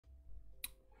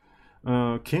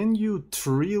Can you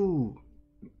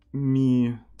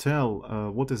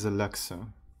tell what is a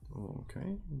Lexer?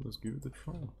 Okay, let's give it a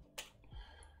try.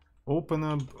 Open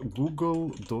up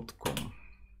google.com.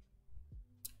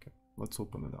 Okay, let's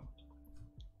open it up.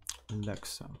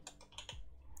 Lexer.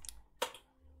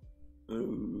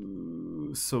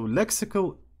 So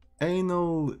lexical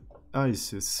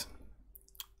analysis.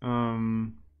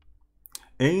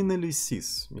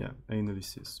 Analysis. Yeah,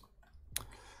 analysis.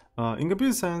 In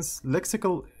computer science,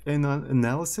 lexical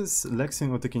analysis,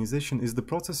 lexing or tokenization is the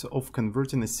process of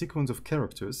converting a sequence of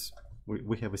characters,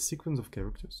 we have a sequence of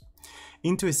characters,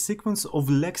 into a sequence of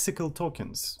lexical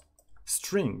tokens,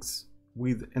 strings,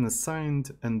 with an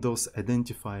assigned and thus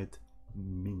identified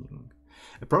meaning.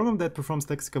 A program that performs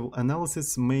lexical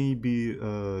analysis may be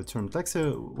termed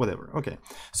Lexer, whatever. Okay,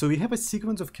 so we have a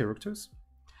sequence of characters,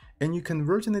 and you're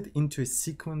converting it into a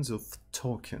sequence of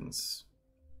tokens.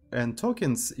 And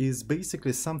tokens is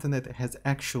basically something that has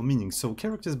actual meaning. So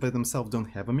characters by themselves don't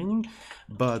have a meaning,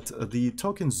 but the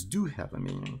tokens do have a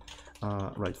meaning.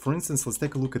 Right, for instance, let's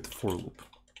take a look at for loop.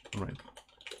 Right,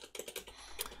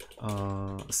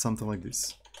 something like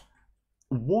this.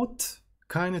 What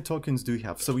kind of tokens do you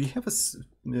have? So you have a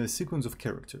sequence of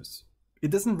characters.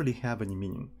 It doesn't really have any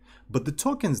meaning, but the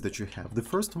tokens that you have, the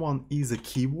first one is a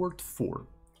keyword for.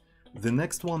 The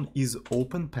next one is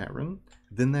open parent.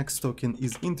 The next token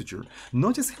is integer.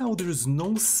 Notice how there is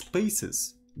no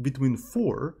spaces between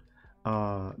for,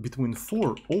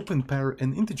 open parent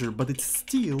and integer, but it's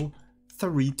still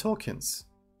 3 tokens.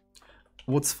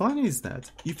 What's funny is that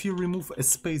if you remove a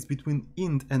space between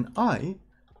int and I,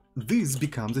 this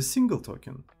becomes a single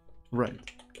token, right?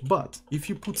 But if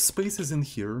you put spaces in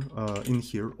here,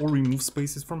 or remove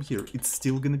spaces from here, it's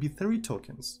still gonna be 3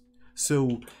 tokens.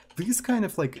 So this kind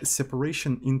of like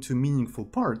separation into meaningful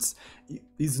parts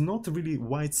is not really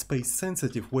white space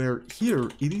sensitive, where here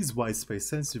it is white space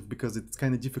sensitive because it's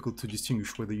kind of difficult to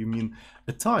distinguish whether you mean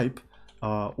a type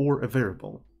or a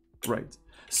variable, right?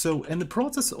 So in the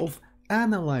process of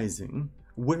analyzing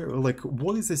where, like,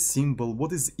 what is a symbol,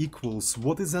 what is equals,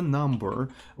 what is a number,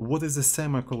 what is a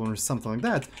semicolon or something like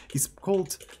that, is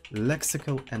called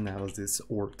lexical analysis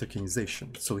or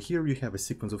tokenization. So here you have a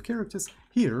sequence of characters,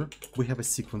 here we have a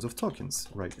sequence of tokens,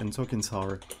 right? And tokens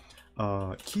are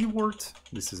keyword,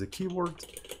 this is a keyword,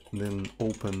 then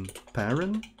open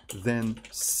parent, then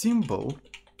symbol,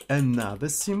 another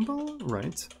symbol,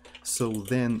 right? So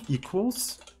then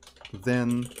equals,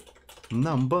 then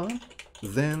number,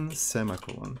 then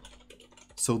semicolon.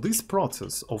 So this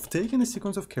process of taking a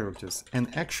sequence of characters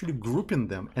and actually grouping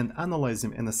them and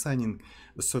analyzing and assigning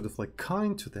a sort of like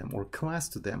kind to them or class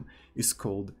to them is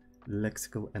called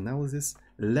lexical analysis,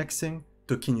 lexing,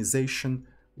 tokenization,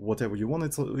 whatever you want.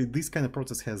 This kind of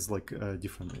process has like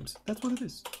different names. That's what it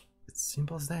is. It's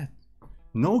simple as that.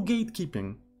 No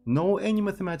gatekeeping, no any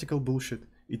mathematical bullshit.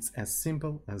 It's as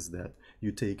simple as that.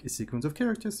 You take a sequence of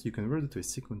characters, you convert it to a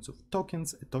sequence of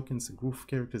tokens. A token is a group of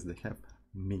characters that have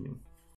meaning.